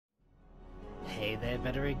Hey there,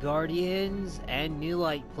 veteran guardians and new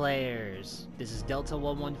light players. This is Delta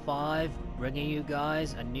 115 bringing you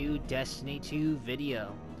guys a new Destiny 2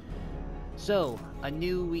 video. So, a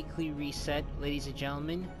new weekly reset, ladies and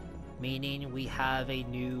gentlemen, meaning we have a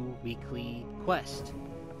new weekly quest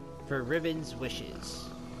for Riven's Wishes.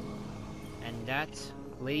 And that,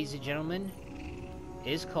 ladies and gentlemen,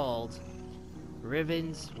 is called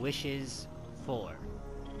Riven's Wishes 4.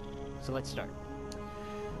 So let's start.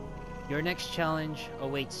 Your next challenge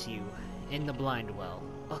awaits you in the Blind Well.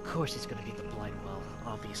 Of course it's gonna be the Blind Well,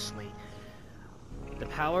 obviously. The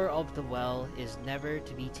power of the well is never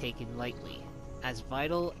to be taken lightly, as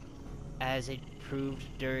vital as it proved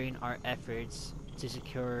during our efforts to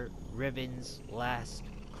secure Riven's last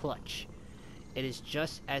clutch. It is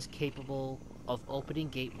just as capable of opening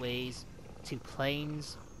gateways to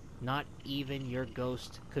planes not even your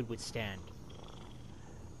ghost could withstand.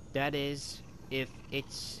 That is, if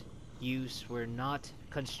its use were not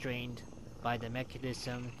constrained by the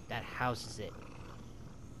mechanism that houses it.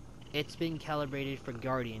 It's been calibrated for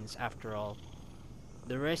Guardians after all.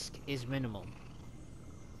 The risk is minimal.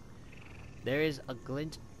 There is a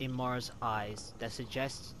glint in Mara's eyes that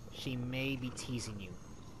suggests she may be teasing you.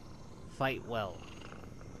 Fight well.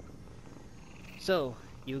 So,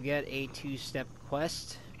 you get a 2-step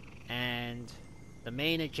quest, and the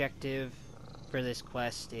main objective for this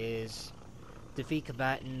quest is defeat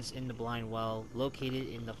combatants in the Blind Well located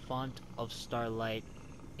in the Font of Starlight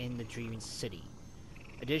in the Dreaming City.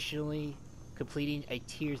 Additionally, completing a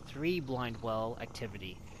Tier 3 Blind Well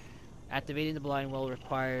activity. Activating the Blind Well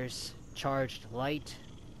requires charged light,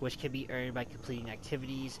 which can be earned by completing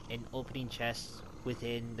activities and opening chests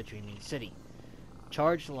within the Dreaming City.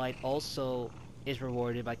 Charged light also is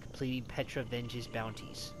rewarded by completing Petra Venge's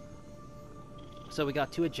bounties. So we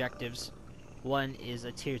got 2 objectives. One is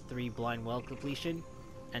a Tier 3 Blind Well completion,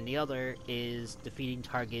 and the other is defeating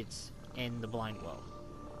targets in the Blind Well.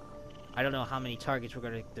 I don't know how many targets we're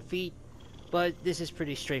going to defeat, but this is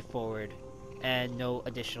pretty straightforward, and no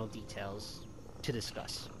additional details to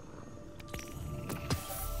discuss.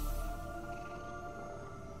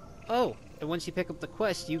 Oh, and once you pick up the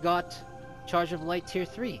quest, you got Charge of Light Tier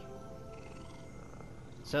 3.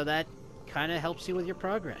 So that kinda helps you with your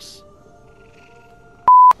progress.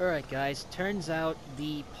 Alright guys, turns out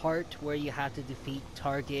the part where you have to defeat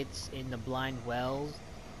targets in the Blind Wells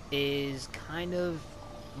is kind of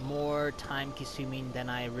more time consuming than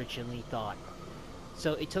I originally thought.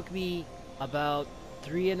 So it took me about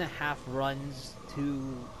 3.5 runs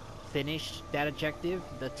to finish that objective.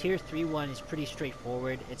 The Tier 3 one is pretty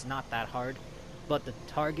straightforward, it's not that hard, but the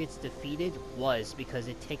targets defeated was because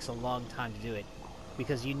it takes a long time to do it.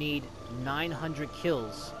 Because you need 900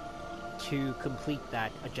 kills to complete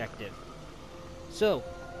that objective. So,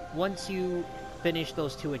 once you finish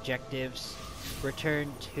those 2 objectives,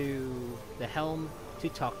 return to the helm to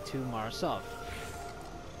talk to Marasov.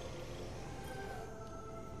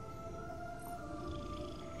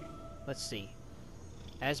 Let's see.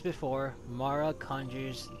 As before, Mara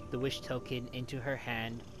conjures the wish token into her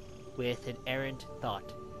hand with an errant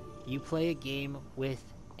thought. You play a game with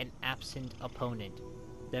an absent opponent.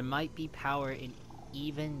 There might be power in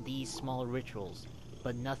even these small rituals,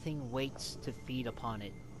 but nothing waits to feed upon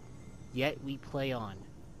it. Yet we play on,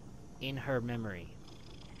 in her memory.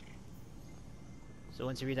 So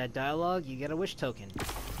once you read that dialogue, you get a wish token.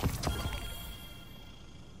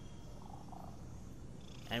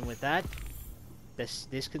 And with that,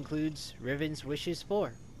 this concludes Riven's Wishes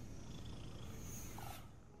 4.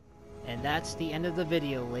 And that's the end of the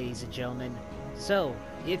video, ladies and gentlemen. So,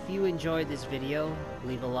 if you enjoyed this video,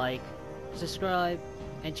 leave a like, subscribe,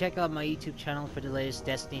 and check out my YouTube channel for the latest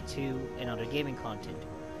Destiny 2 and other gaming content.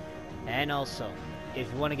 And also,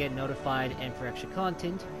 if you want to get notified and for extra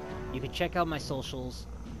content, you can check out my socials,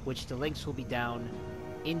 which the links will be down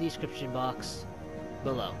in the description box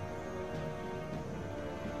below.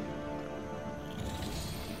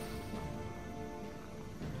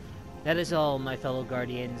 That is all, my fellow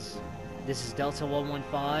Guardians. This is Delta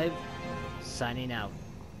 115, signing out.